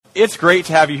It's great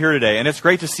to have you here today, and it's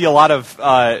great to see a lot of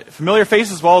familiar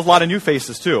faces as well as a lot of new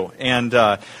faces too. And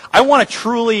I want to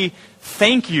truly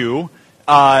thank you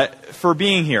for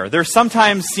being here. There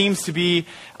sometimes seems to be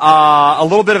a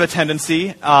little bit of a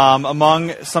tendency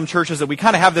among some churches that we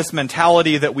kind of have this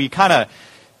mentality that we kind of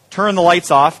turn the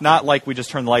lights off, not like we just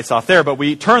turn the lights off there, but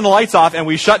we turn the lights off and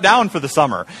we shut down for the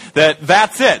summer.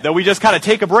 That's it, that we just kind of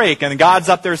take a break, and God's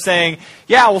up there saying,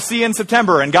 yeah, we'll see you in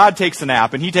September, and God takes a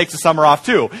nap, and He takes the summer off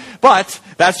too. But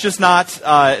that's just not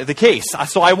the case.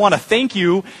 So I want to thank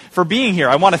you for being here.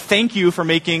 I want to thank you for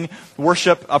making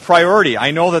worship a priority.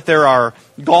 I know that there are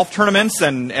golf tournaments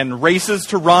and races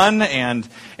to run and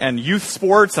youth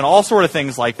sports and all sort of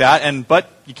things like that, but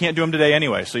you can't do them today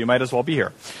anyway, so you might as well be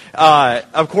here.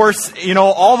 Of course,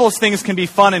 all those things can be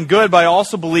fun and good, but I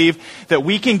also believe that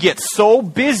we can get so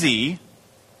busy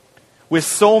with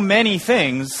so many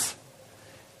things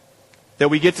that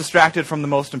we get distracted from the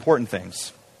most important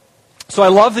things. So I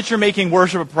love that you're making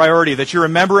worship a priority, that you're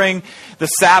remembering the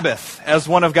Sabbath as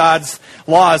one of God's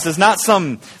laws, as not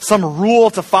some rule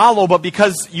to follow, but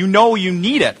because you know you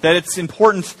need it, that it's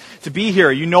important to be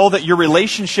here. You know that your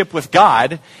relationship with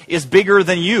God is bigger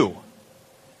than you.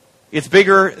 It's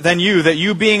bigger than you, that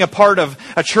you being a part of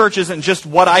a church isn't just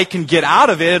what I can get out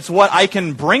of it, it's what I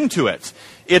can bring to it.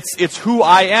 It's who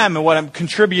I am and what I'm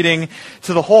contributing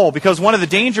to the whole. Because one of the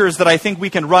dangers that I think we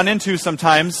can run into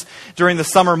sometimes during the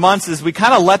summer months is we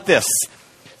kind of let this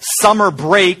summer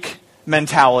break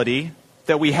mentality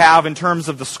that we have in terms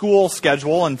of the school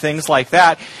schedule and things like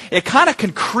that, it kind of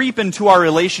can creep into our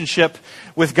relationship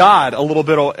with God a little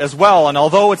bit as well. And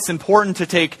although it's important to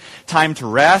take time to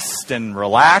rest and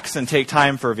relax and take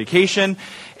time for a vacation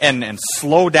and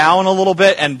slow down a little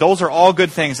bit, and those are all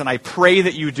good things, and I pray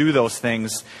that you do those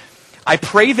things. I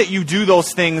pray that you do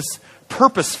those things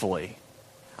purposefully.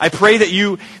 I pray that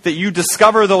you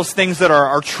discover those things that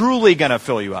are truly going to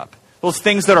fill you up, those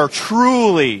things that are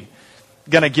truly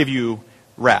going to give you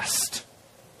rest,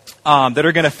 that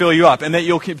are going to fill you up, and that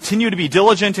you'll continue to be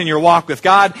diligent in your walk with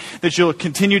God, that you'll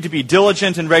continue to be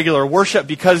diligent in regular worship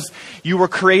because you were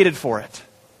created for it.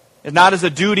 And not as a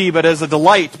duty, but as a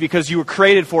delight, because you were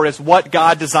created for it. It's what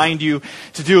God designed you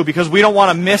to do, because we don't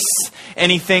want to miss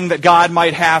anything that God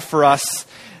might have for us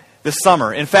this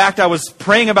summer. In fact, I was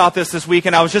praying about this week,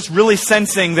 and I was just really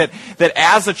sensing that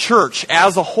as a church,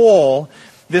 as a whole,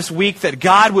 this week, that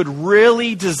God would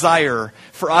really desire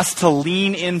for us to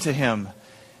lean into Him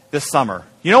this summer.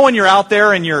 You know when you're out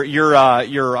there and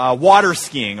you're water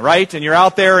skiing, right? And you're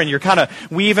out there and you're kind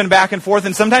of weaving back and forth,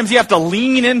 and sometimes you have to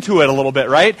lean into it a little bit,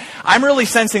 right? I'm really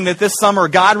sensing that this summer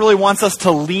God really wants us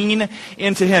to lean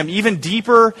into Him even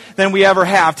deeper than we ever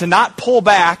have, to not pull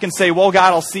back and say, well,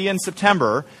 God, I'll see you in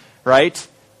September, right?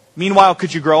 Meanwhile,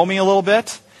 could you grow me a little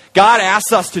bit? God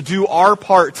asks us to do our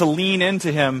part to lean into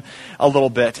Him a little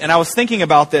bit. And I was thinking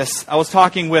about this. I was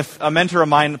talking with a mentor of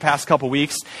mine the past couple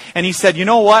weeks, and he said, you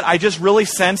know what? I just really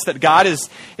sense that God is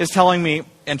telling me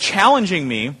and challenging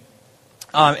me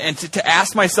and to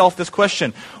ask myself this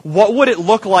question. What would it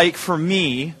look like for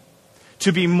me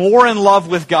to be more in love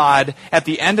with God at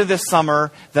the end of this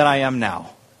summer than I am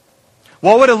now?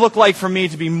 What would it look like for me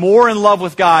to be more in love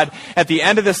with God at the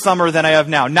end of this summer than I have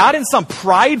now? Not in some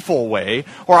prideful way,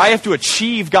 or I have to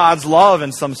achieve God's love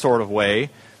in some sort of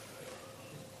way,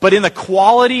 but in the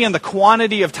quality and the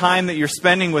quantity of time that you're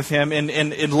spending with Him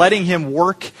and letting Him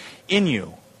work in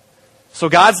you. So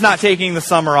God's not taking the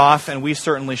summer off, and we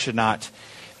certainly should not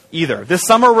either. This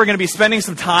summer we're going to be spending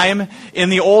some time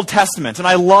in the Old Testament, and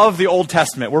I love the Old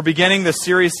Testament. We're beginning this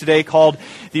series today called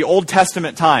The Old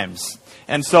Testament Times.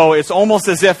 And so it's almost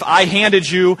as if I handed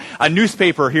you a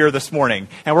newspaper here this morning.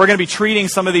 And we're going to be treating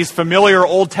some of these familiar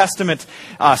Old Testament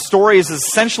stories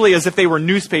essentially as if they were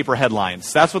newspaper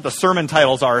headlines. That's what the sermon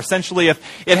titles are. Essentially,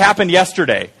 if it happened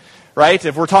yesterday, right?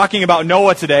 If we're talking about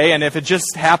Noah today, and if it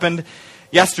just happened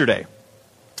yesterday.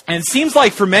 And it seems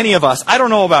like for many of us, I don't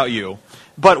know about you,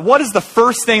 but what is the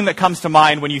first thing that comes to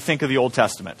mind when you think of the Old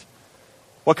Testament?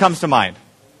 What comes to mind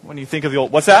when you think of the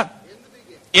Old... What's that?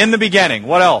 In the beginning.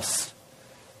 What else?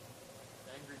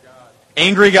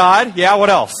 Angry God. Yeah, what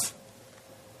else?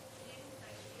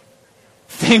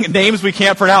 Names we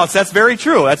can't pronounce. That's very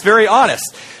true. That's very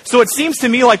honest. So it seems to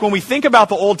me like when we think about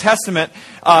the Old Testament,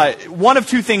 one of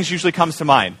two things usually comes to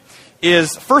mind.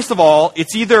 Is, first of all,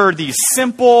 it's either these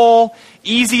simple,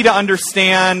 easy to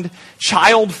understand,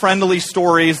 child-friendly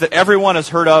stories that everyone has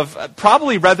heard of,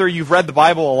 probably whether you've read the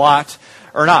Bible a lot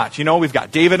or not. You know, we've got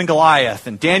David and Goliath,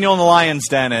 and Daniel in the lion's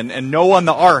den, and Noah and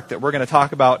the ark that we're going to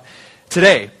talk about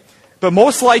today. But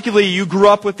most likely you grew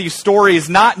up with these stories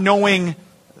not knowing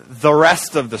the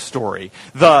rest of the story,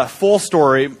 the full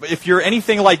story. If you're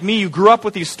anything like me, you grew up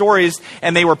with these stories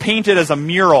and they were painted as a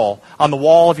mural on the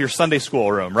wall of your Sunday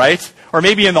school room, right? Or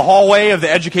maybe in the hallway of the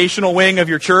educational wing of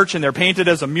your church and they're painted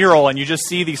as a mural and you just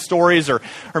see these stories, or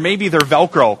maybe they're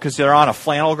Velcro because they're on a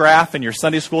flannel graph and your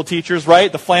Sunday school teachers, right?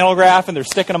 The flannel graph, and they're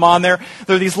sticking them on there.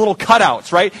 They're these little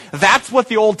cutouts, right? That's what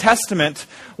the Old Testament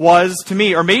was to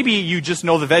me. Or maybe you just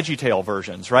know the VeggieTale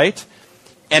versions, right?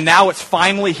 And now it's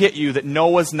finally hit you that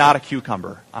Noah's not a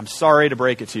cucumber. I'm sorry to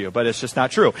break it to you, but it's just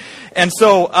not true. And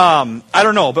so, I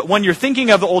don't know, but when you're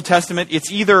thinking of the Old Testament,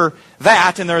 it's either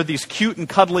that, and there are these cute and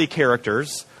cuddly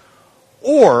characters,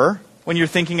 or when you're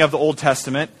thinking of the Old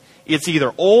Testament, it's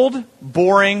either old,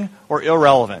 boring, or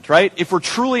irrelevant, right? If we're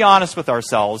truly honest with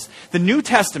ourselves, the New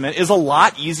Testament is a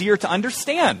lot easier to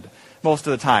understand most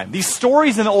of the time. These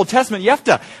stories in the Old Testament, you have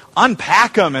to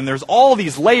unpack them, and there's all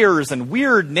these layers and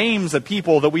weird names of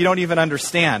people that we don't even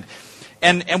understand.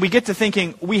 And we get to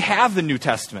thinking, we have the New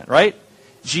Testament, right?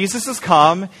 Jesus has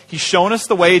come. He's shown us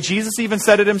the way. Jesus even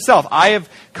said it himself. I have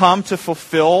come to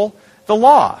fulfill the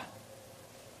law.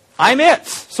 I'm it.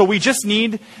 So we just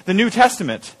need the New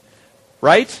Testament,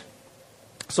 right?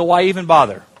 So why even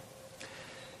bother?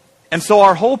 And so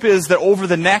our hope is that over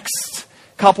the next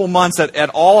couple months at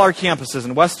all our campuses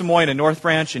in West Des Moines and North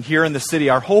Branch and here in the city,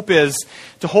 our hope is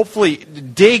to hopefully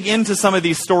dig into some of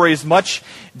these stories much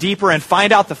deeper and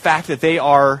find out the fact that they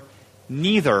are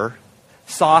neither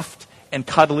soft and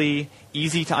cuddly,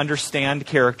 easy to understand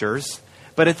characters,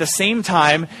 but at the same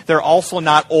time, they're also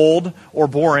not old or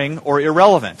boring or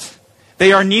irrelevant.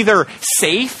 They are neither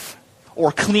safe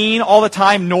or clean all the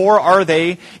time, nor are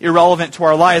they irrelevant to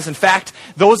our lives. In fact,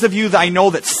 those of you that I know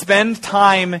that spend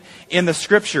time in the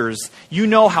Scriptures, you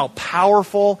know how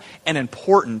powerful and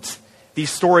important these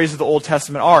stories of the Old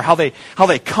Testament are, how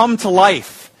they come to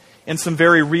life in some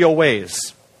very real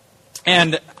ways.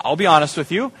 And I'll be honest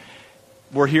with you,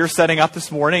 we're here setting up this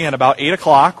morning at about 8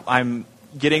 o'clock. I'm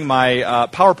getting my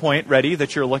PowerPoint ready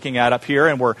that you're looking at up here,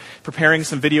 and we're preparing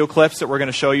some video clips that we're going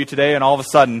to show you today, and all of a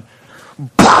sudden,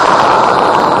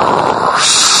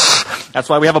 that's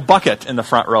why we have a bucket in the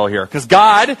front row here, because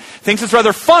God thinks it's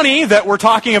rather funny that we're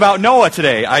talking about Noah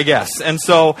today, I guess. And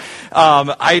so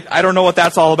I don't know what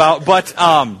that's all about, but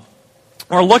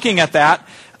we're looking at that.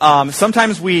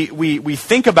 Sometimes we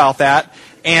think about that,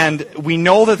 and we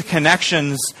know that the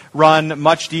connections run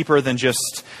much deeper than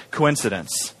just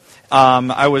coincidence.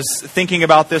 I was thinking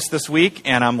about this week,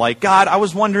 and I'm like, God, I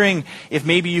was wondering if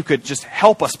maybe you could just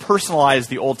help us personalize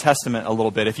the Old Testament a little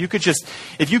bit. If you could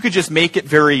just make it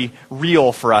very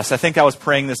real for us. I think I was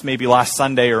praying this maybe last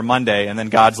Sunday or Monday, and then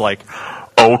God's like,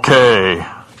 okay.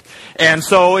 And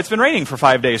so it's been raining for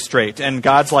 5 days straight, and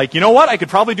God's like, you know what? I could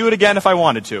probably do it again if I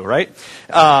wanted to, right?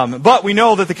 But we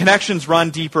know that the connections run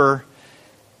deeper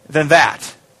than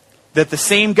that. That the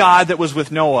same God that was with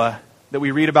Noah that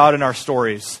we read about in our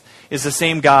stories is the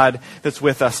same God that's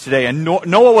with us today. And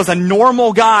Noah was a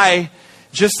normal guy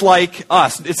just like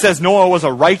us. It says Noah was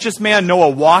a righteous man.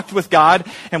 Noah walked with God,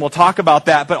 and we'll talk about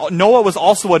that. But Noah was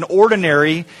also an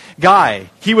ordinary guy.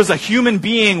 He was a human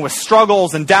being with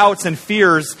struggles and doubts and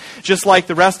fears just like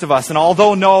the rest of us. And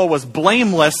although Noah was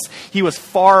blameless, he was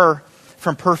far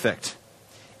from perfect.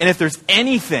 And if there's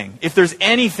anything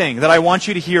that I want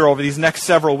you to hear over these next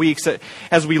several weeks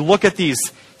as we look at these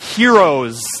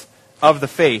heroes of the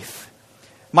faith,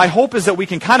 my hope is that we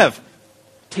can kind of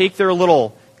take their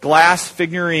little glass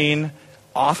figurine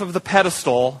off of the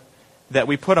pedestal that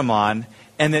we put them on,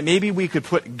 and that maybe we could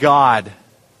put God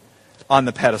on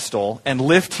the pedestal and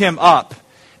lift him up,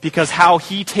 because how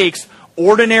he takes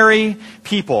ordinary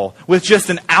people with just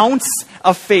an ounce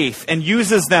of faith and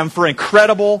uses them for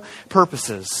incredible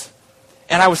purposes.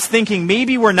 And I was thinking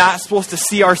maybe we're not supposed to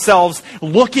see ourselves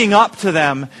looking up to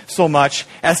them so much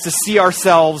as to see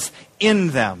ourselves in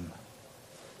them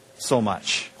so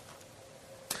much.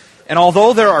 And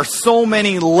although there are so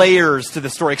many layers to the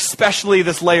story, especially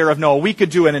this layer of Noah, we could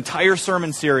do an entire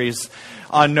sermon series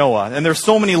on Noah. And there's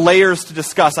so many layers to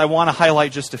discuss. I want to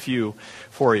highlight just a few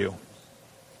for you.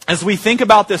 As we think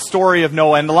about this story of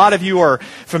Noah, and a lot of you are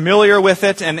familiar with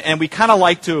it, and we kind of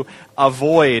like to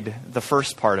avoid the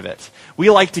first part of it. We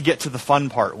like to get to the fun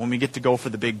part when we get to go for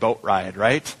the big boat ride,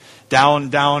 right?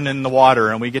 Down in the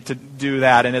water, and we get to do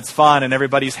that, and it's fun, and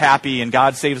everybody's happy, and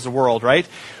God saves the world, right?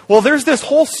 Well, there's this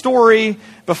whole story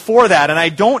before that, and I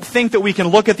don't think that we can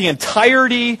look at the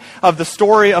entirety of the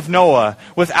story of Noah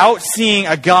without seeing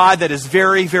a God that is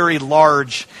very, very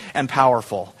large and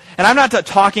powerful. And I'm not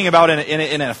talking about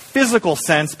in a physical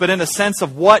sense, but in a sense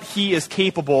of what he is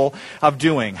capable of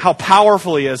doing, how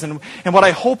powerful he is. And what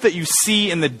I hope that you see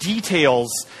in the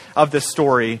details of this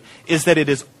story is that it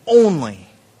is only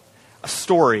a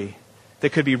story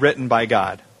that could be written by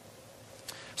God.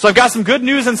 So I've got some good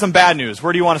news and some bad news.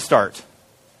 Where do you want to start?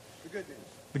 The good news.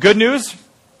 The good news?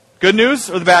 Good news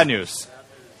or the bad news?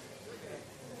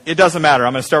 It doesn't matter.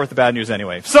 I'm going to start with the bad news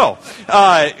anyway. So,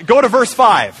 go to verse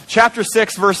 5. Chapter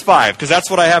 6, verse 5, because that's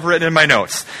what I have written in my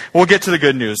notes. We'll get to the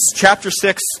good news. Chapter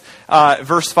 6,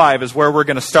 verse 5 is where we're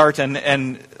going to start.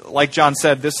 And like John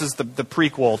said, this is the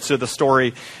prequel to the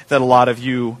story that a lot of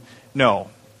you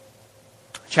know.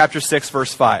 Chapter 6,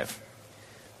 verse 5.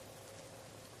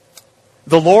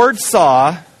 The Lord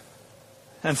saw,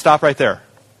 and stop right there.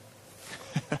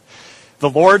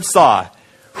 The Lord saw.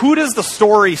 Who does the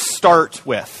story start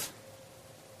with?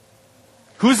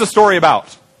 Who's the story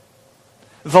about?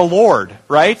 The Lord,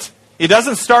 right? It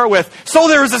doesn't start with, so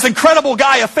there was this incredible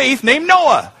guy of faith named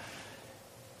Noah.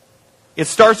 It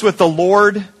starts with the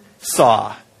Lord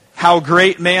saw how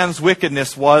great man's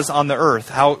wickedness was on the earth,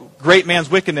 how great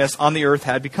man's wickedness on the earth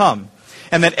had become,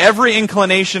 and that every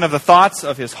inclination of the thoughts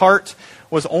of his heart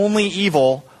was only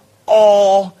evil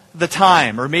all the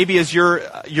time, or maybe as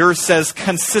yours says,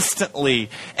 consistently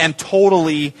and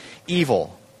totally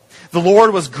evil. The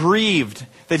Lord was grieved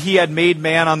that he had made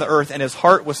man on the earth, and his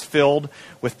heart was filled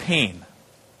with pain.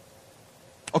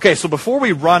 Okay, so before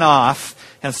we run off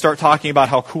and start talking about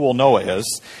how cool Noah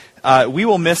is, we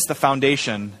will miss the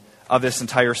foundation of this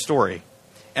entire story.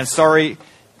 And sorry,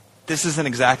 this isn't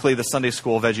exactly the Sunday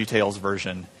School VeggieTales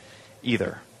version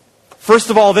either.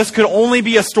 First of all, this could only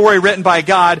be a story written by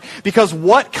God, because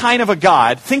what kind of a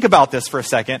God, think about this for a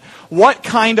second, what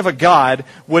kind of a God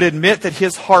would admit that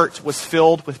his heart was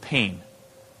filled with pain?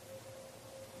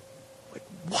 Like,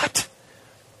 what?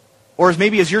 Or as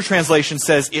maybe as your translation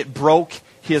says, it broke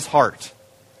his heart.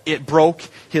 It broke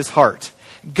his heart.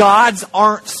 Gods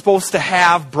aren't supposed to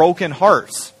have broken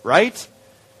hearts, right?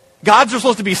 Gods are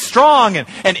supposed to be strong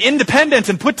and independent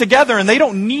and put together, and they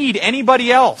don't need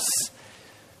anybody else.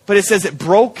 But it says it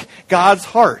broke God's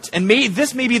heart. And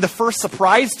this may be the first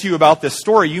surprise to you about this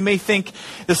story. You may think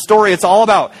the story, it's all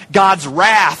about God's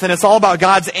wrath, and it's all about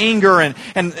God's anger, and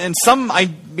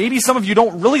maybe some of you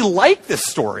don't really like this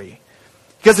story,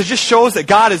 because it just shows that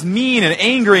God is mean and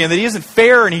angry, and that he isn't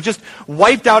fair, and he just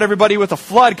wiped out everybody with a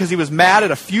flood because he was mad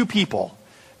at a few people.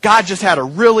 God just had a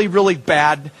really, really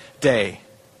bad day.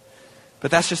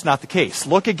 But that's just not the case.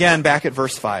 Look again back at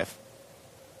verse 5.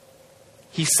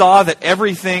 He saw that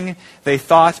everything they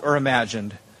thought or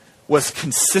imagined was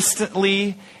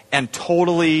consistently and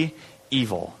totally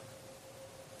evil.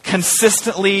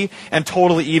 Consistently and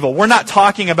totally evil. We're not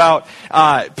talking about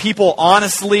people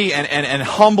honestly and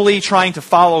humbly trying to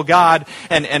follow God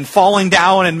and falling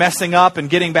down and messing up and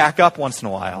getting back up once in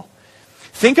a while.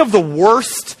 Think of the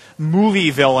worst movie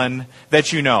villain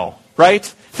that you know, right?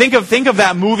 Think of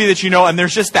that movie that you know, and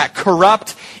there's just that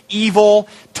corrupt, evil,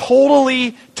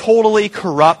 totally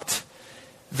corrupt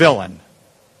villain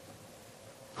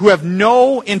who have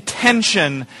no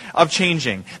intention of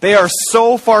changing. They are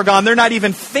so far gone, they're not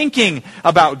even thinking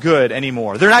about good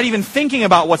anymore. They're not even thinking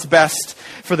about what's best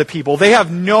for the people. They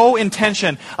have no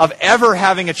intention of ever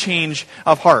having a change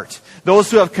of heart. Those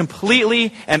who have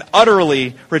completely and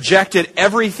utterly rejected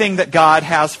everything that God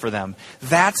has for them.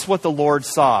 That's what the Lord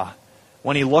saw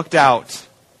when he looked out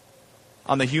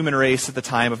on the human race at the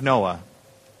time of Noah.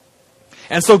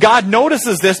 And so God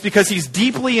notices this because he's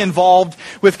deeply involved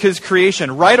with his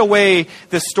creation. Right away,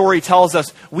 this story tells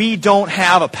us we don't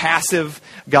have a passive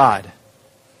God.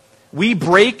 We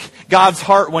break God's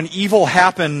heart when evil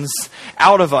happens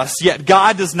out of us, yet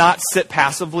God does not sit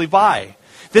passively by.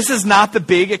 This is not the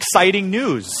big, exciting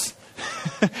news.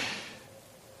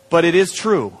 But it is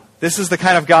true. This is the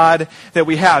kind of God that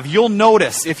we have. You'll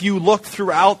notice, if you look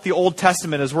throughout the Old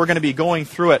Testament as we're going to be going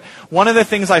through it, one of the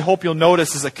things I hope you'll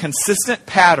notice is a consistent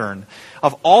pattern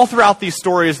of all throughout these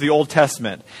stories of the Old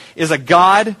Testament is a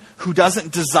God who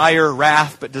doesn't desire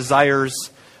wrath but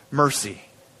desires mercy.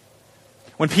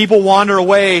 When people wander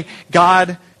away,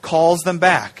 God calls them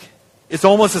back. It's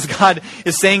almost as God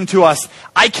is saying to us,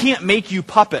 I can't make you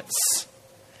puppets.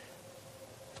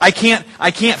 I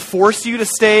can't force you to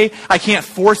stay. I can't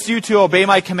force you to obey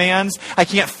my commands. I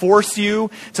can't force you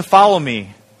to follow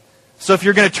me. So if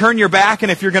you're going to turn your back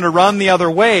and if you're going to run the other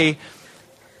way,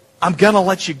 I'm going to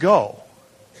let you go.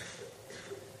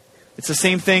 It's the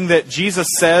same thing that Jesus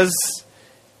says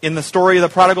in the story of the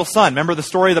prodigal son. Remember the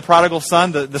story of the prodigal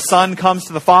son? The son comes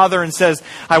to the father and says,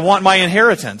 I want my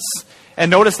inheritance. And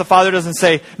notice the father doesn't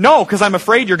say, no, because I'm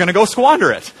afraid you're going to go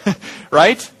squander it.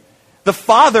 Right? The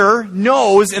father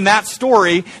knows in that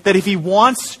story that if he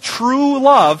wants true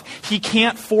love, he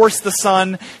can't force the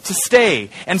son to stay.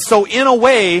 And so in a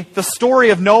way, the story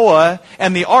of Noah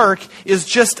and the ark is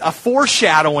just a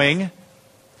foreshadowing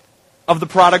of the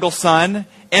prodigal son,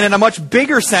 and in a much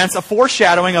bigger sense, a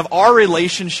foreshadowing of our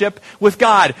relationship with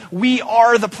God. We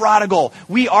are the prodigal.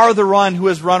 We are the one who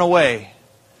has run away.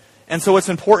 And so it's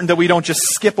important that we don't just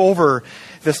skip over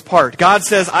this part. God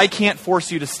says, I can't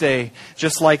force you to stay,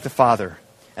 just like the Father.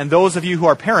 And those of you who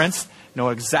are parents know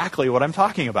exactly what I'm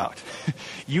talking about.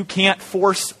 You can't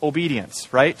force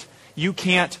obedience, right? You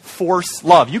can't force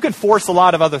love. You can force a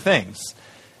lot of other things,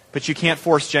 but you can't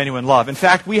force genuine love. In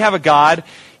fact, we have a God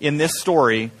in this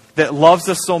story that loves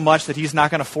us so much that He's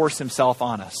not going to force Himself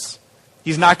on us.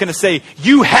 He's not going to say,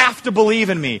 you have to believe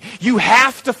in me. You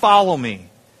have to follow me.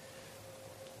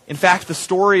 In fact, the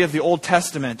story of the Old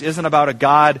Testament isn't about a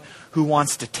God who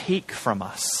wants to take from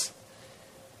us.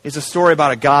 It's a story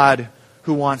about a God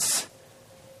who wants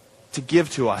to give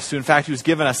to us, who in fact who's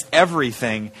given us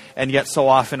everything, and yet so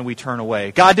often we turn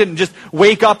away. God didn't just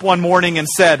wake up one morning and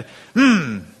said,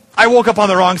 I woke up on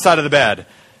the wrong side of the bed.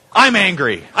 I'm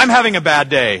angry. I'm having a bad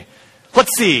day.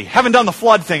 Let's see. Haven't done the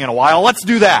flood thing in a while. Let's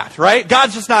do that, right?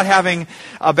 God's just not having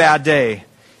a bad day.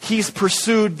 He's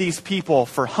pursued these people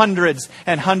for hundreds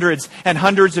and hundreds and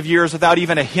hundreds of years without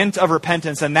even a hint of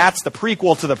repentance. And that's the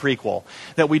prequel to the prequel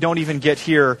that we don't even get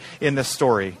here in this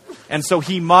story. And so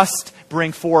He must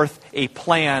bring forth a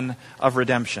plan of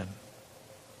redemption.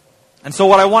 And so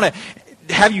what I want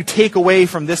to have you take away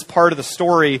from this part of the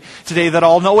story today, that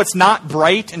although it's not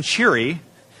bright and cheery,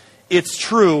 it's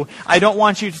true. I don't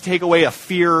want you to take away a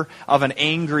fear of an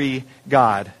angry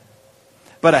God,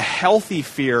 but a healthy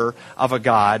fear of a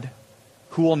God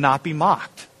who will not be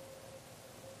mocked.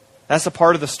 That's a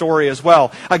part of the story as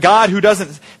well. A God who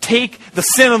doesn't take the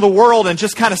sin of the world and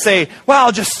just kind of say,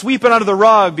 well, just sweep it under the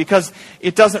rug because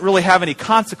it doesn't really have any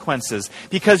consequences.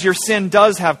 Because your sin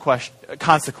does have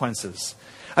consequences.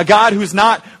 A God who's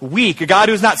not weak. A God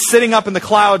who's not sitting up in the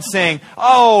clouds saying,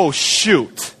 oh,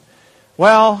 shoot.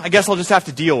 Well, I guess I'll just have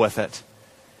to deal with it.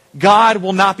 God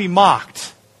will not be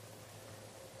mocked.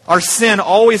 Our sin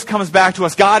always comes back to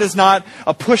us. God is not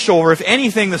a pushover. If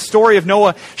anything, the story of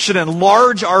Noah should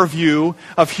enlarge our view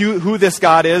of who this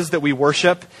God is that we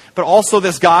worship, but also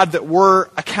this God that we're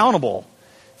accountable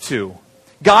to.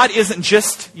 God isn't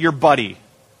just your buddy.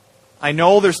 I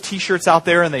know there's t-shirts out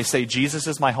there and they say, Jesus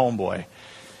is my homeboy.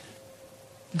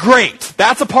 Great.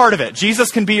 That's a part of it.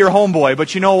 Jesus can be your homeboy,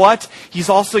 but you know what? He's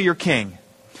also your king.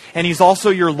 And He's also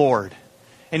your Lord.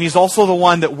 And He's also the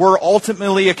one that we're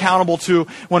ultimately accountable to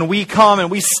when we come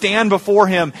and we stand before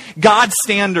Him. God's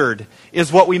standard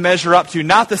is what we measure up to,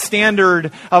 not the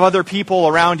standard of other people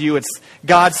around you. It's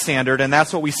God's standard, and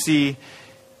that's what we see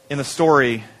in the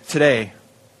story today.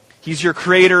 He's your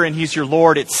Creator and He's your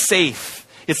Lord. It's safe.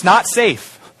 It's not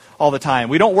safe all the time.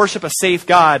 We don't worship a safe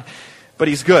God, but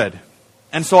He's good.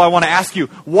 And so I want to ask you,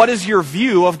 what is your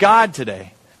view of God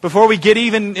today? Before we get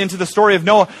even into the story of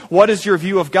Noah, what is your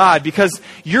view of God? Because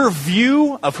your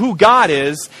view of who God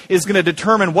is going to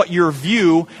determine what your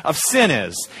view of sin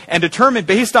is. And determine,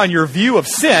 based on your view of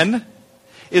sin,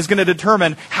 is going to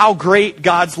determine how great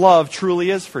God's love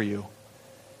truly is for you.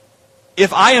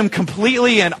 If I am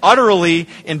completely and utterly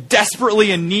and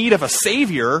desperately in need of a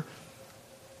Savior,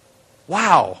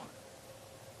 wow.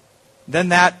 Then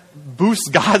that boosts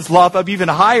God's love up even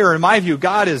higher. In my view,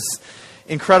 God is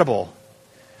incredible.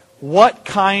 What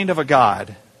kind of a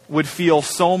God would feel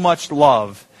so much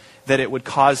love that it would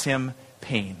cause Him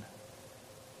pain?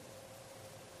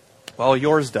 Well,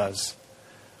 yours does.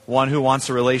 One who wants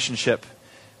a relationship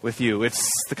with you. It's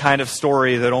the kind of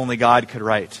story that only God could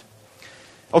write.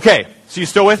 Okay, so you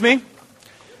still with me?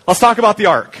 Let's talk about the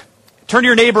ark. Turn to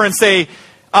your neighbor and say,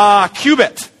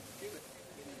 cubit.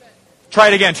 Try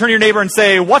it again. Turn to your neighbor and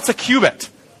say, what's a cubit?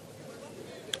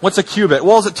 What's a cubit?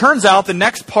 Well, as it turns out, the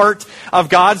next part of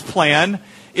God's plan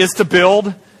is to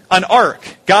build an ark.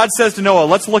 God says to Noah,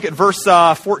 let's look at verse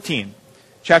 14.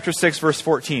 Chapter 6, verse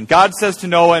 14. God says to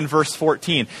Noah in verse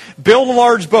 14, build a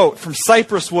large boat from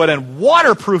cypress wood and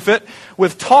waterproof it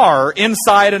with tar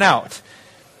inside and out.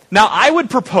 Now, I would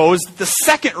propose the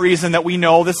second reason that we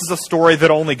know this is a story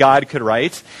that only God could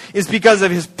write is because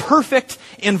of His perfect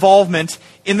involvement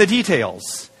in the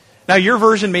details. Now, your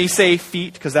version may say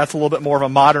feet, because that's a little bit more of a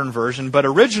modern version, but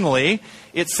originally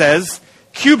it says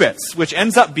cubits, which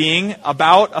ends up being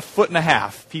about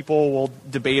 1.5 feet. People will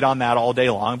debate on that all day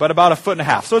long, but about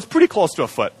 1.5 feet. So it's pretty close to a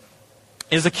foot,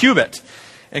 is a cubit,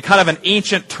 and kind of an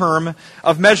ancient term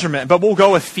of measurement, but we'll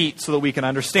go with feet so that we can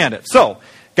understand it. So,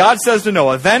 God says to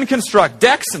Noah, then construct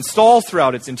decks and stalls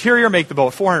throughout its interior, make the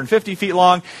boat 450 feet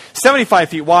long, 75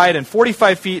 feet wide, and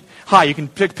 45 feet high. You can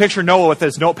picture Noah with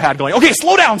his notepad going, okay,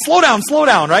 slow down,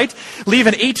 right? Leave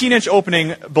an 18-inch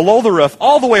opening below the roof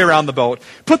all the way around the boat.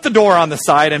 Put the door on the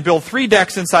side and build 3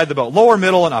 decks inside the boat, lower,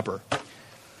 middle, and upper.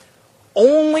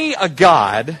 only a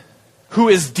God who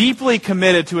is deeply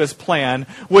committed to his plan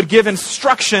would give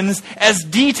instructions as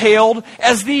detailed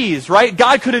as these, right?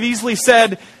 God could have easily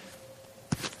said,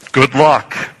 good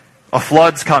luck, a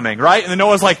flood's coming, right? And then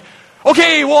Noah's like,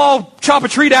 okay, well, I'll chop a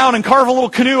tree down and carve a little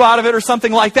canoe out of it or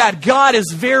something like that. God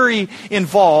is very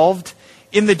involved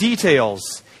in the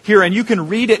details here, and you can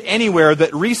read it anywhere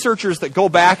that researchers that go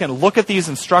back and look at these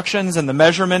instructions and the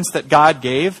measurements that God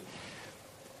gave,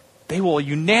 they will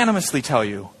unanimously tell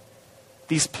you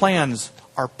these plans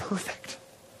are perfect.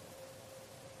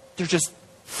 They're just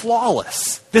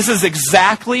flawless. This is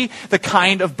exactly the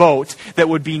kind of boat that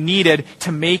would be needed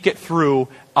to make it through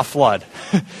a flood.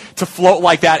 To float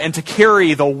like that and to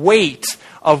carry the weight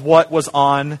of what was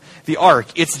on the ark.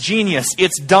 It's genius.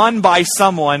 It's done by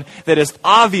someone that is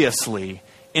obviously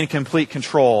in complete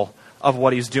control of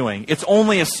what he's doing. It's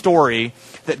only a story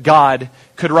that God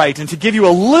could write. And to give you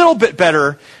a little bit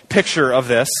better picture of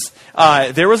this,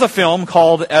 there was a film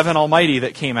called Evan Almighty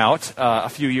that came out a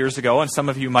few years ago, and some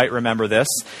of you might remember this.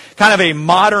 Kind of a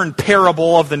modern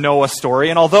parable of the Noah story.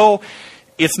 And although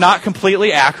it's not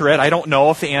completely accurate, I don't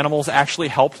know if the animals actually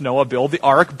helped Noah build the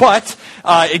ark, but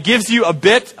it gives you a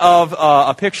bit of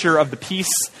a picture of the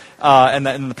piece and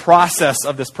the process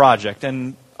of this project,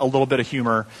 and a little bit of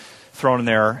humor thrown in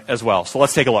there as well. So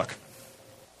let's take a look.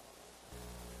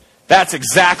 That's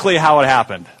exactly how it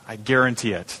happened. I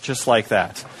guarantee it. Just like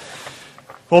that.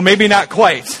 Well, maybe not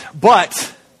quite,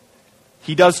 but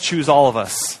he does choose all of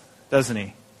us, doesn't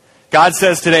he? God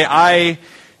says today, I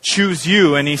choose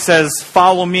you, and he says,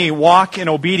 follow me, walk in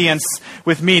obedience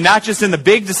with me, not just in the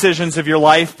big decisions of your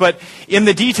life, but in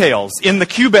the details, in the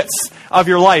cubits of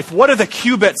your life. What are the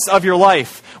cubits of your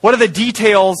life? What are the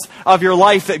details of your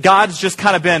life that God's just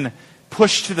kind of been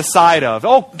pushed to the side of?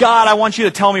 Oh, God, I want you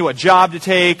to tell me what job to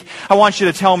take. I want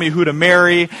you to tell me who to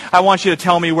marry. I want you to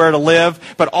tell me where to live.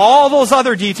 But all those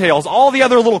other details, all the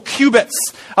other little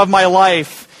cubits of my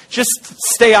life, just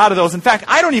stay out of those. In fact,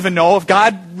 I don't even know if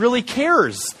God really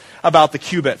cares about the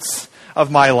cubits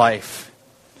of my life.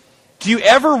 Do you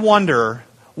ever wonder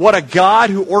what a God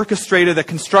who orchestrated the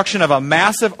construction of a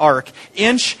massive ark,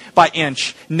 inch by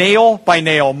inch, nail by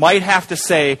nail, might have to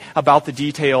say about the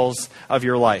details of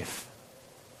your life?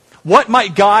 What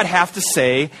might God have to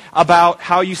say about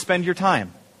how you spend your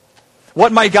time?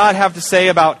 What might God have to say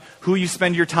about who you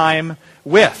spend your time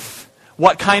with?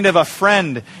 What kind of a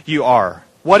friend you are?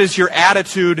 What is your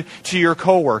attitude to your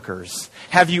coworkers?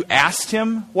 Have you asked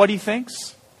him what he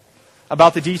thinks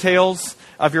about the details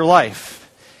of your life?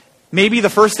 Maybe the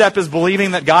first step is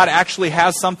believing that God actually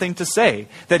has something to say,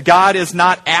 that God is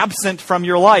not absent from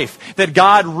your life, that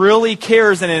God really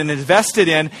cares and is invested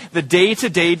in the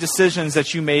day-to-day decisions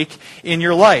that you make in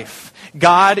your life.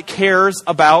 God cares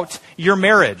about your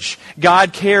marriage.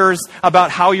 God cares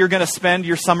about how you're going to spend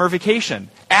your summer vacation.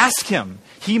 Ask him.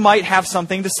 He might have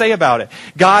something to say about it.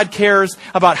 God cares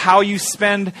about how you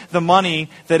spend the money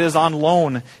that is on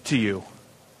loan to you.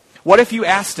 What if you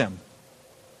asked him?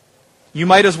 You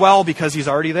might as well, because he's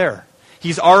already there.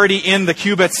 He's already in the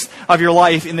cubits of your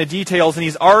life, in the details, and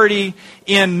he's already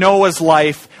in Noah's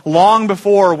life long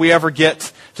before we ever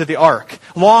get to the ark.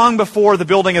 Long before the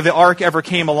building of the ark ever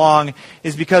came along,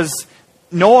 is because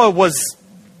Noah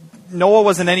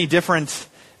wasn't any different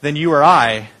than you or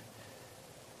I,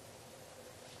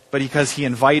 but because he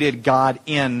invited God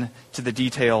in to the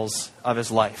details of his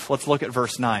life. Let's look at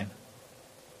verse 9.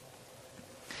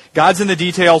 God's in the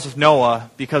details with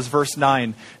Noah because, verse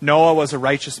 9, Noah was a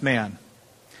righteous man,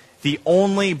 the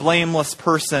only blameless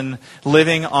person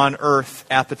living on earth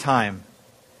at the time.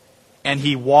 And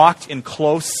he walked in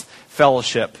close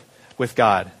fellowship with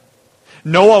God.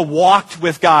 Noah walked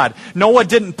with God. Noah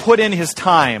didn't put in his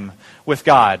time with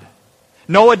God.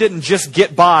 Noah didn't just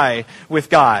get by with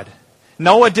God.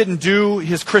 Noah didn't do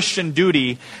his Christian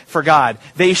duty for God.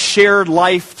 They shared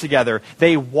life together.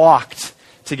 They walked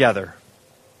together.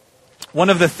 One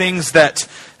of the things that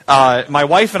my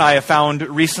wife and I have found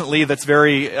recently that's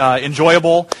very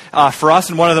enjoyable for us,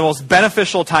 and one of the most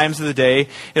beneficial times of the day,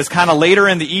 is kind of later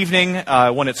in the evening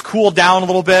when it's cooled down a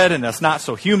little bit and it's not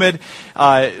so humid.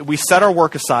 We set our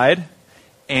work aside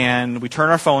and we turn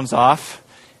our phones off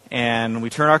and we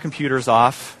turn our computers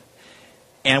off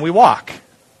and we walk.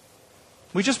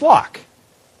 We just walk.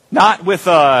 Not with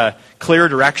a clear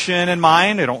direction in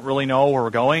mind. I don't really know where we're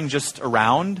going, just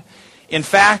around. In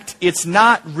fact, it's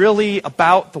not really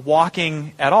about the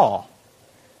walking at all.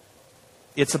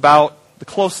 It's about the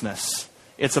closeness.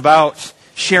 It's about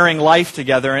sharing life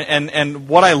together. And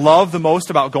what I love the most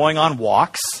about going on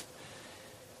walks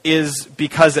is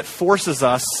because it forces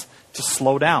us to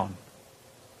slow down.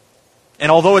 And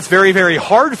although it's very, very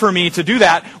hard for me to do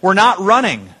that, we're not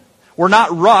running. We're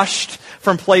not rushed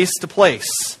from place to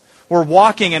place. We're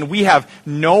walking and we have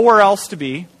nowhere else to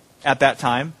be at that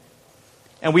time.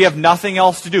 And we have nothing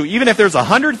else to do. Even if there's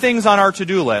 100 things on our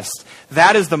to-do list,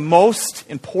 that is the most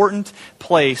important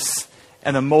place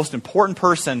and the most important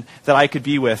person that I could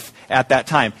be with at that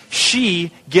time.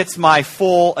 She gets my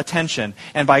full attention.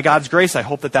 And by God's grace, I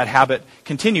hope that that habit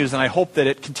continues, and I hope that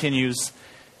it continues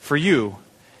for you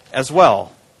as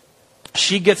well.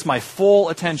 She gets my full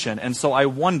attention, and so I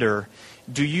wonder,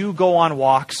 do you go on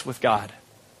walks with God?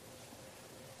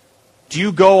 Do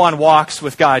you go on walks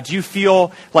with God? Do you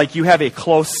feel like you have a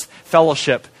close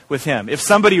fellowship with Him? If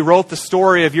somebody wrote the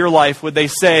story of your life, would they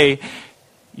say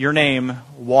your name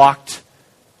walked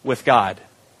with God?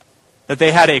 That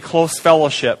they had a close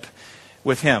fellowship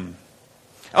with Him?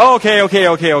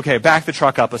 Okay. Back the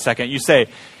truck up a second. You say,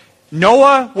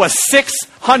 Noah was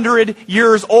 600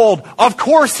 years old. Of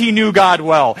course he knew God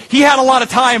well. He had a lot of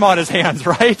time on his hands,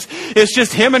 right? It's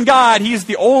just him and God. He's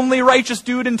the only righteous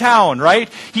dude in town, right?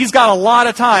 He's got a lot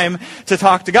of time to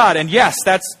talk to God. And yes,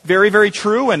 that's very, very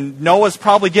true. And Noah's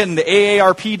probably getting the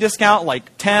AARP discount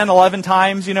like 10, 11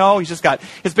 times,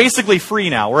 it's basically free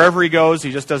now. Wherever he goes,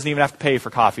 he just doesn't even have to pay for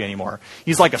coffee anymore.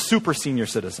 He's like a super senior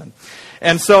citizen.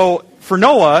 And so for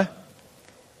Noah,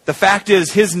 the fact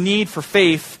is his need for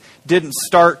faith didn't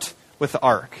start with the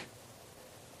ark.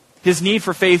 His need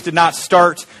for faith did not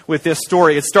start with this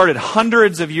story. It started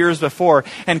hundreds of years before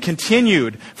and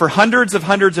continued for hundreds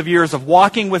of years of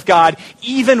walking with God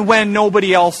even when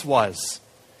nobody else was.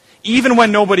 Even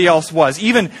when nobody else was.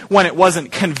 Even when it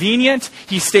wasn't convenient,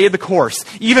 he stayed the course.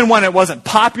 Even when it wasn't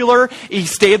popular, he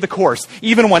stayed the course.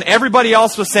 Even when everybody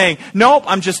else was saying, nope,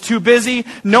 I'm just too busy.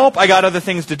 Nope, I got other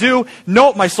things to do.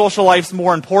 Nope, my social life's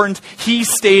more important. He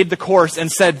stayed the course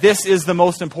and said, this is the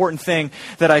most important thing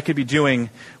that I could be doing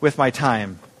with my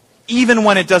time. Even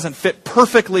when it doesn't fit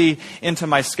perfectly into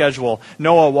my schedule,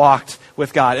 Noah walked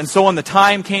with God. And so when the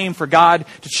time came for God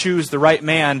to choose the right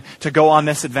man to go on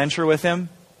this adventure with him,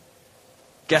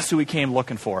 guess who he came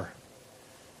looking for?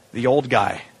 The old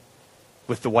guy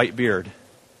with the white beard.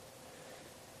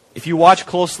 If you watch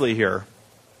closely here,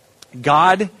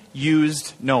 God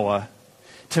used Noah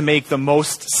to make the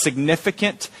most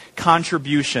significant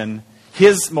contribution,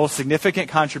 his most significant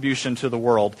contribution to the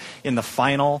world in the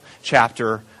final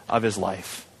chapter of his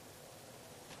life.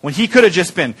 When he could have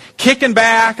just been kicking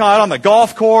back out on the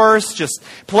golf course, just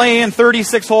playing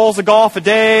 36 holes of golf a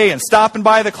day and stopping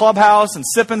by the clubhouse and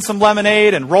sipping some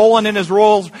lemonade and rolling in his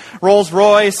Rolls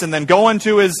Royce and then going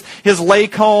to his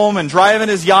lake home and driving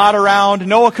his yacht around.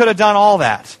 Noah could have done all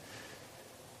that.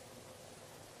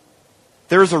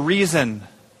 There's a reason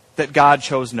that God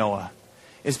chose Noah.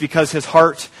 Is because his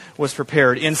heart was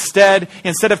prepared. Instead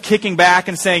of kicking back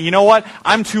and saying, you know what,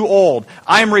 I'm too old,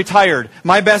 I'm retired,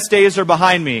 my best days are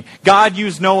behind me, God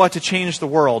used Noah to change the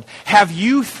world. Have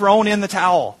you thrown in the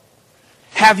towel?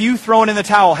 Have you thrown in the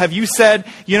towel? Have you said,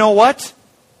 you know what,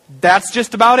 that's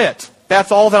just about it.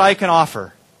 That's all that I can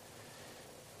offer.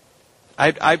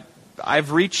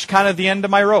 I've reached kind of the end of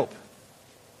my rope.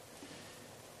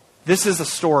 This is a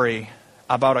story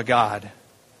about a God.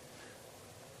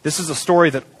 This is a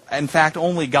story that, in fact,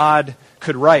 only God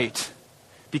could write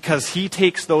because He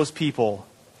takes those people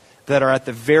that are at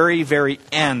the very, very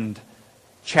end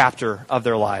chapter of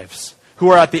their lives,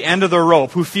 who are at the end of their rope,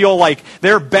 who feel like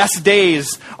their best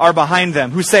days are behind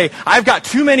them, who say, I've got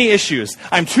too many issues,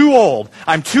 I'm too old,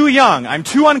 I'm too young, I'm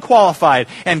too unqualified,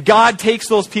 and God takes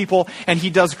those people and He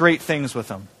does great things with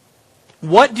them.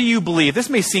 What do you believe? This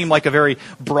may seem like a very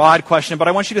broad question, but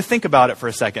I want you to think about it for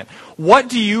a second. What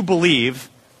do you believe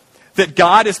that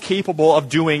God is capable of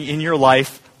doing in your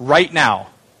life right now?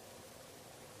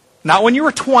 Not when you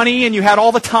were 20 and you had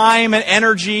all the time and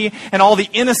energy and all the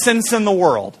innocence in the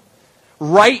world.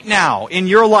 Right now, in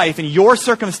your life, in your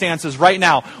circumstances right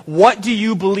now, what do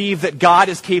you believe that God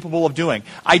is capable of doing?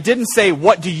 I didn't say,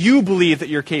 what do you believe that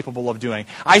you're capable of doing?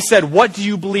 I said, what do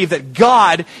you believe that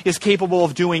God is capable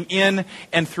of doing in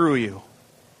and through you?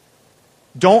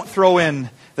 Don't throw in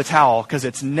the towel, because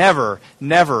it's never,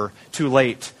 never too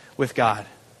late with God.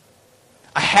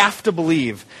 I have to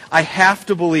believe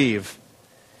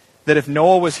that if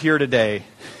Noah was here today,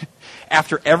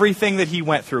 after everything that he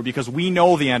went through, because we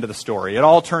know the end of the story, it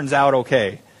all turns out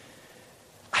okay,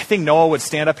 I think Noah would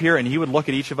stand up here and he would look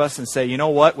at each of us and say, you know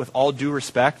what, with all due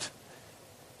respect,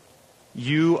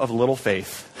 you of little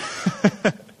faith.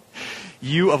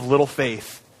 You of little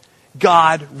faith.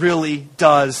 God really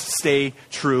does stay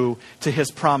true to His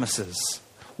promises.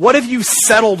 What have you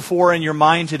settled for in your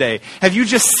mind today? Have you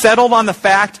just settled on the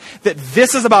fact that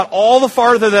this is about all the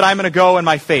farther that I'm going to go in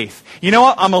my faith? You know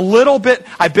what?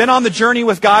 I've been on the journey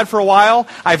with God for a while.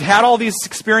 I've had all these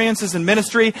experiences in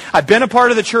ministry. I've been a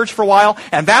part of the church for a while,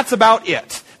 and that's about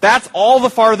it. That's all the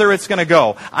farther it's going to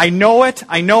go. I know it.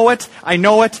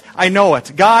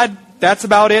 God, that's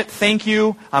about it. Thank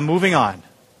you. I'm moving on.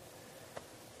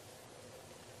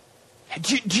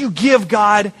 Do you give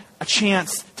God a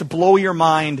chance to blow your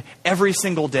mind every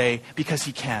single day because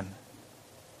He can?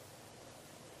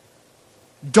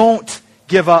 Don't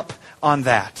give up on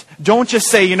that. Don't just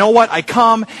say, you know what, I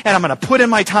come and I'm going to put in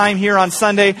my time here on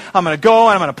Sunday. I'm going to go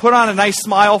and I'm going to put on a nice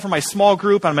smile for my small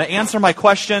group. I'm going to answer my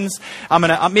questions. I'm going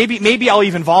to maybe I'll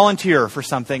even volunteer for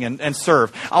something and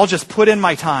serve. I'll just put in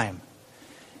my time.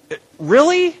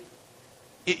 Really?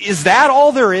 Is that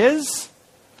all there is?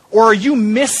 Or are you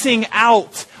missing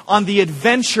out on the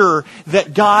adventure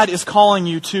that God is calling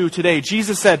you to today?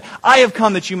 Jesus said, I have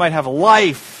come that you might have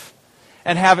life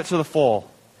and have it to the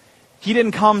full. He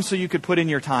didn't come so you could put in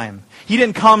your time. He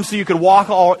didn't come so you could walk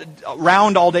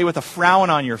around all day with a frown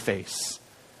on your face.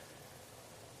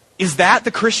 Is that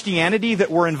the Christianity that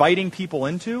we're inviting people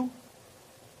into?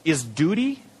 Is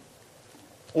duty?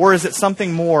 Or is it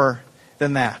something more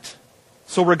than that?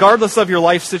 So regardless of your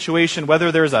life situation,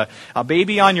 whether there's a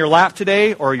baby on your lap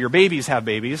today or your babies have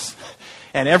babies,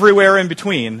 and everywhere in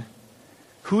between,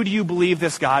 who do you believe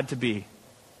this God to be?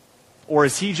 Or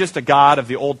is He just a God of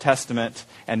the Old Testament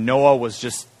and Noah was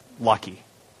just lucky?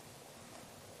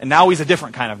 And now He's a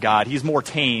different kind of God. He's more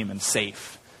tame and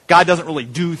safe. God doesn't really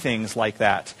do things like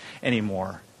that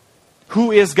anymore.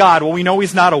 Who is God? Well, we know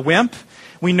He's not a wimp.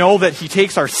 We know that He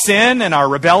takes our sin and our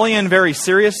rebellion very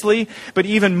seriously. But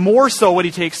even more so, what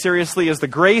He takes seriously is the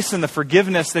grace and the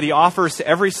forgiveness that He offers to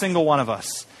every single one of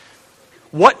us.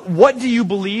 What do you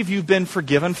believe you've been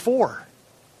forgiven for?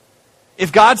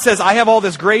 If God says, I have all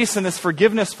this grace and this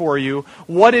forgiveness for you,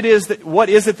 what is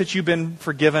it that you've been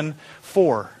forgiven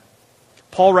for?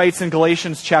 Paul writes in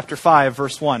Galatians chapter 5,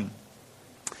 verse 1.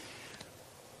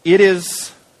 It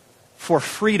is for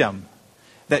freedom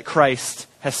that Christ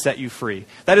has set you free.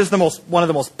 That is one of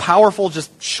the most powerful,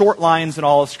 just short lines in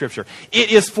all of Scripture. It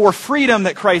is for freedom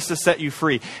that Christ has set you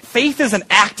free. Faith is an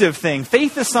active thing.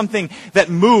 Faith is something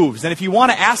that moves. And if you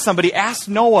want to ask somebody, ask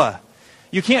Noah.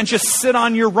 You can't just sit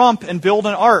on your rump and build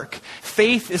an ark.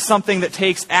 Faith is something that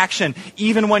takes action,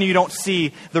 even when you don't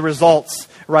see the results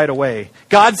right away.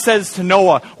 God says to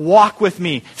Noah, walk with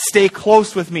me, stay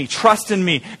close with me, trust in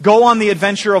me, go on the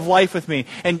adventure of life with me.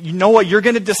 And Noah, you're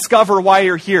going to discover why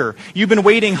you're here. You've been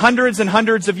waiting hundreds and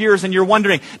hundreds of years and you're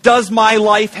wondering, does my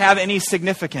life have any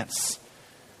significance?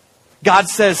 God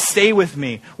says, stay with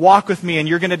me, walk with me, and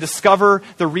you're going to discover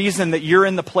the reason that you're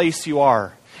in the place you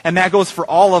are. And that goes for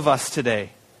all of us today.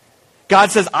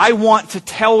 God says, I want to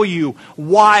tell you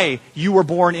why you were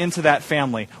born into that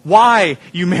family, why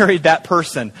you married that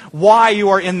person, why you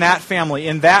are in that family,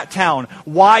 in that town,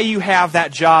 why you have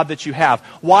that job that you have.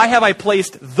 Why have I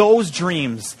placed those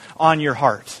dreams on your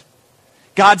heart?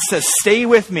 God says, stay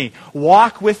with me,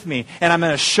 walk with me, and I'm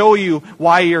going to show you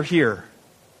why you're here.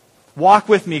 Walk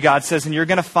with me, God says, and you're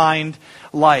going to find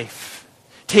life.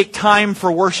 Take time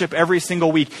for worship every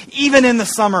single week, even in the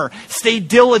summer. Stay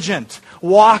diligent.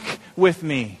 Walk with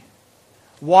me.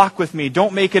 Walk with me.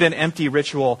 Don't make it an empty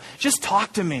ritual. Just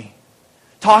talk to me.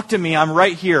 Talk to me. I'm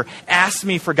right here. Ask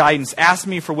me for guidance. Ask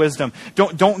me for wisdom.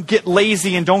 Don't get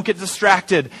lazy and don't get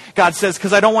distracted. God says,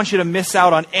 because I don't want you to miss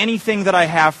out on anything that I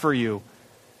have for you.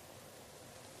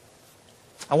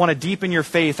 I want to deepen your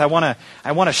faith. I want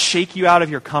to shake you out of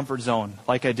your comfort zone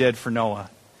like I did for Noah.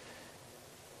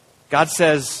 God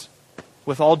says,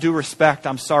 with all due respect,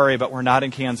 I'm sorry, but we're not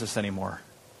in Kansas anymore.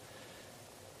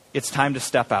 It's time to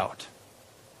step out.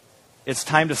 It's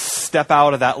time to step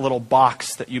out of that little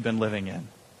box that you've been living in.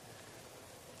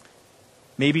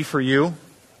 Maybe for you,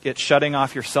 it's shutting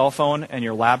off your cell phone and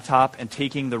your laptop and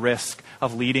taking the risk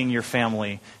of leading your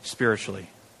family spiritually.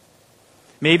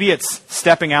 Maybe it's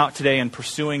stepping out today and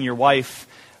pursuing your wife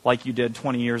like you did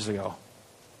 20 years ago.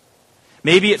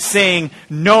 Maybe it's saying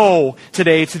no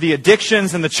today to the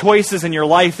addictions and the choices in your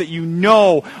life that you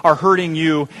know are hurting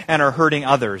you and are hurting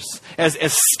others. As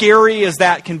scary as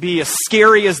that can be, as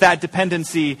scary as that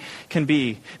dependency can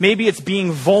be. Maybe it's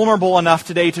being vulnerable enough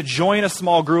today to join a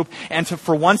small group and to,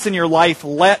 for once in your life,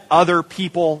 let other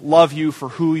people love you for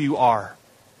who you are.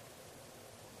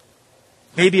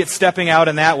 Maybe it's stepping out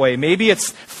in that way. Maybe it's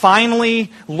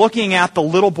finally looking at the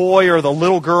little boy or the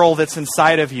little girl that's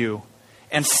inside of you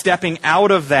and stepping out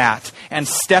of that and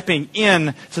stepping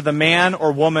in to the man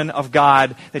or woman of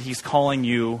God that He's calling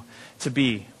you to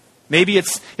be. Maybe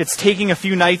it's taking a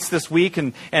few nights this week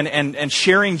and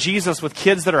sharing Jesus with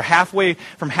kids that are halfway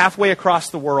across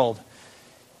the world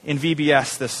in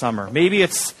VBS this summer. Maybe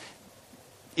it's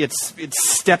It's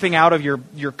stepping out of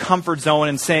your comfort zone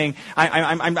and saying,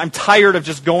 I'm tired of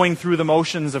just going through the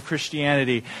motions of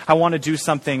Christianity. I want to do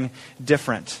something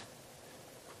different.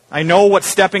 I know what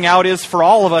stepping out is for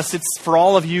all of us. It's for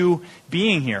all of you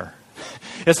being here.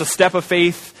 It's a step of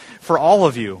faith for all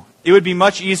of you. It would be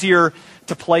much easier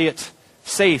to play it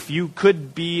safe. You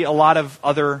could be a lot of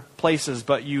other places,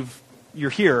 but you're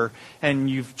here and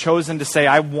you've chosen to say,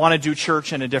 I want to do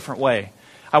church in a different way.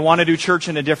 I want to do church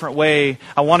in a different way.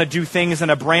 I want to do things in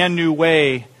a brand new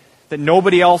way that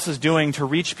nobody else is doing to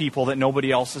reach people that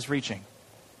nobody else is reaching.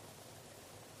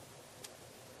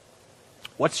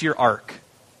 What's your arc?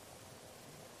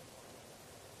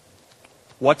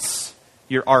 What's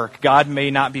your arc? God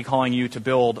may not be calling you to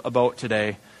build a boat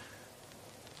today.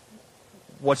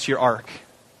 What's your arc?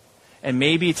 And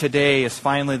maybe today is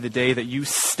finally the day that you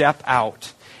step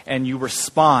out and you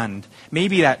respond.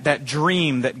 Maybe that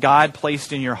dream that God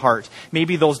placed in your heart.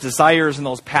 Maybe those desires and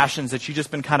those passions that you've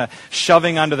just been kind of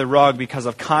shoving under the rug because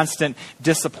of constant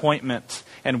disappointment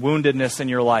and woundedness in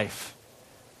your life.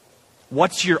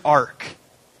 What's your arc?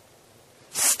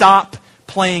 Stop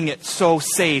playing it so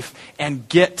safe and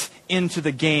get into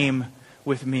the game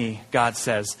with me, God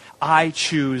says. I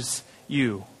choose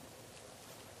you.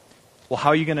 Well, how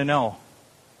are you going to know?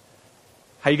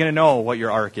 How are you going to know what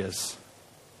your arc is?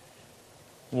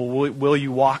 Well, will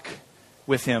you walk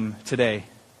with Him today?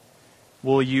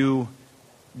 Will you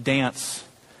dance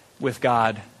with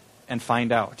God and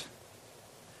find out?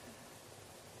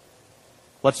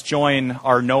 Let's join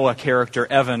our Noah character,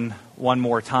 Evan, one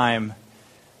more time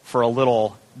for a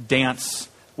little dance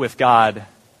with God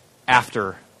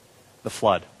after the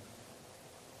flood.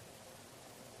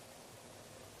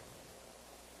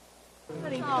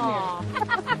 Honey, come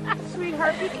here.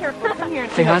 Sweetheart, be careful. Come here.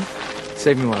 Hey, hon.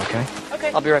 Save me one, okay?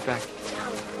 Okay. I'll be right back.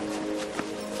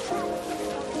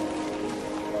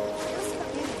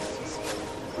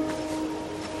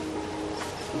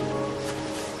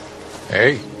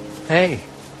 Hey. Hey.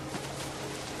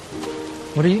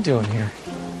 What are you doing here?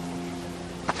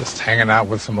 Just hanging out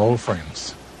with some old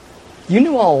friends. You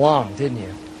knew all along, didn't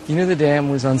you? You knew the dam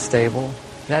was unstable.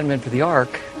 If it hadn't been for the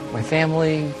Ark, my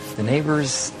family, the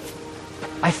neighbors,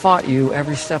 I fought you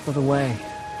every step of the way.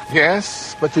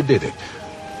 Yes, but you did it.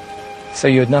 So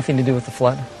you had nothing to do with the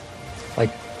flood?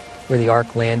 Like where the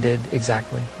Ark landed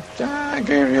exactly? I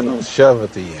gave you a little shove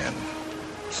at the end.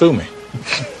 Sue me.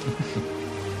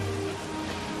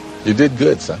 You did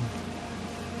good, son.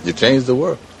 You changed the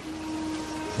world.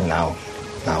 No,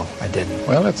 I didn't.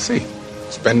 Well, let's see.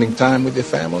 Spending time with your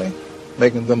family,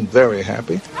 making them very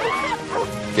happy.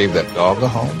 Gave that dog a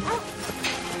home.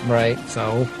 Right,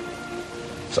 so?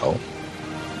 So,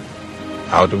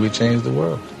 how do we change the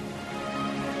world?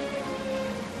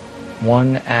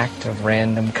 One act of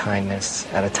random kindness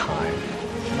at a time.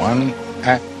 One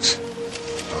act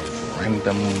of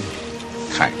random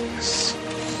kindness.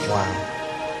 Wow.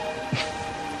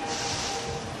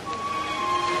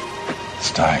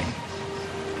 It's time.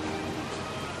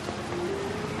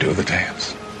 Do the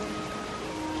dance.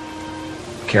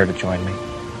 Care to join me?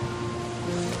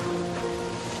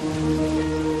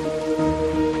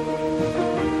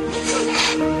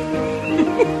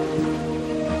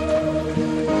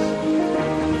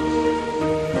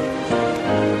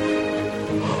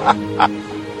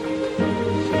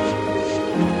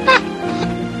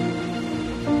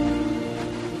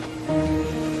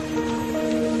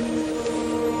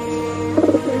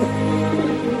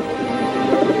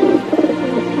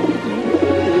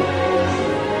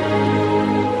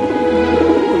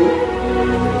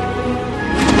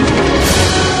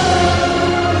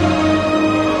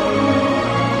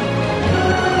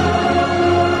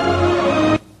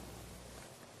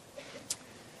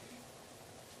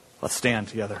 Let's stand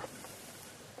together.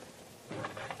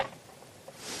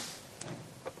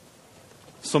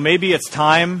 So maybe it's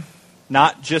time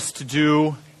not just to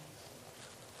do,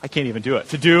 I can't even do it,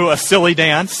 to do a silly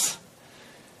dance,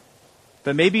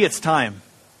 but maybe it's time.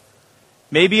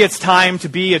 Maybe it's time to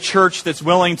be a church that's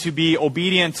willing to be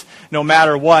obedient no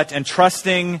matter what and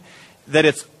trusting that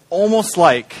it's almost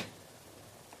like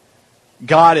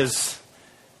God is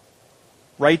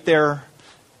right there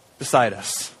beside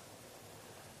us,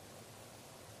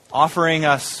 offering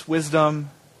us wisdom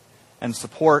and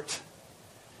support,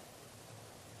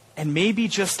 and maybe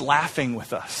just laughing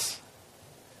with us.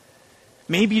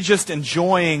 Maybe just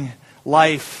enjoying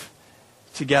life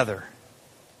together.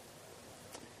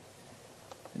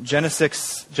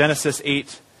 Genesis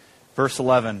 8, verse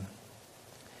 11.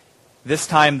 This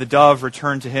time the dove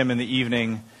returned to him in the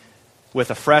evening with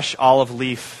a fresh olive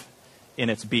leaf in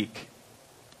its beak.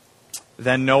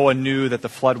 Then Noah knew that the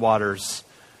floodwaters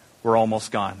were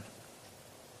almost gone.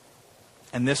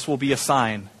 And this will be a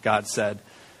sign, God said,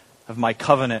 of my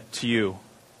covenant to you.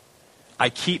 I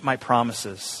keep my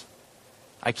promises.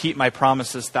 I keep my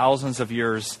promises thousands of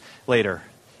years later.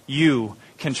 You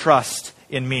can trust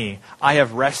in me. I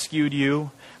have rescued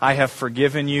you. I have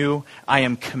forgiven you. I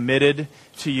am committed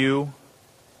to you.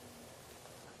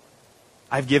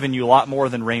 I've given you a lot more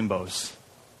than rainbows.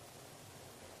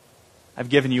 I've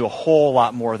given you a whole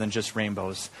lot more than just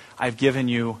rainbows. I've given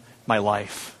you my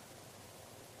life.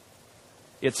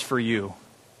 It's for you.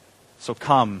 So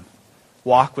come,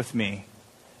 walk with me,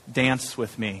 dance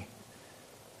with me,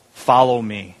 follow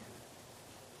me.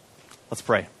 Let's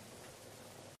pray.